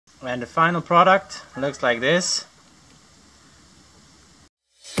And the final product looks like this.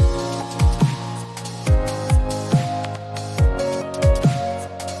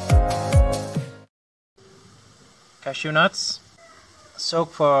 Cashew nuts.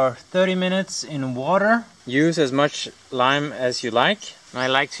 Soak for 30 minutes in water. Use as much lime as you like. I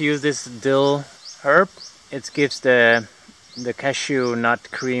like to use this dill herb. It gives the cashew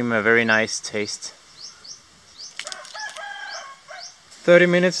nut cream a very nice taste. 30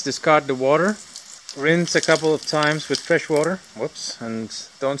 minutes, discard the water. Rinse a couple of times with fresh water. Whoops, and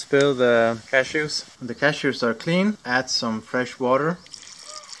don't spill the cashews. When the cashews are clean, add some fresh water.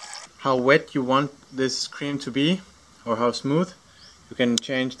 How wet you want this cream to be, or how smooth, you can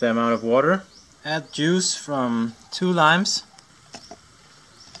change the amount of water. Add juice from 2 limes.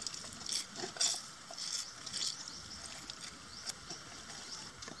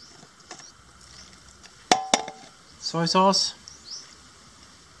 Soy sauce.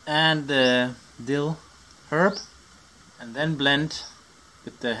 And the dill herb. And then blend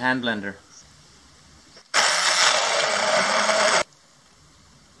with the hand blender.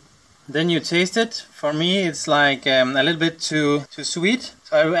 Then you taste it. For me it's like a little bit too sweet.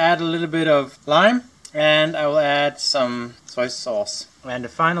 So I will add a little bit of lime and I will add some soy sauce. And the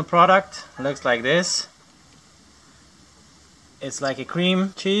final product looks like this. It's like a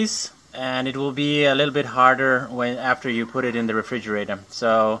cream cheese and it will be a little bit harder after you put it in the refrigerator.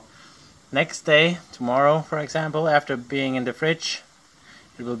 So next day, tomorrow for example, after being in the fridge,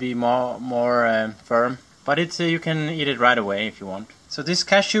 it will be more firm. But you can eat it right away if you want. So this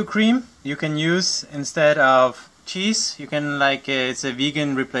cashew cream you can use instead of cheese. You can it's a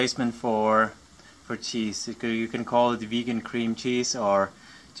vegan replacement for cheese. You can call it vegan cream cheese or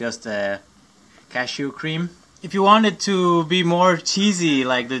just a cashew cream. If you want it to be more cheesy,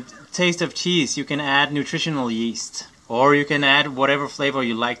 like the taste of cheese, you can add nutritional yeast, or you can add whatever flavor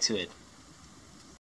you like to it.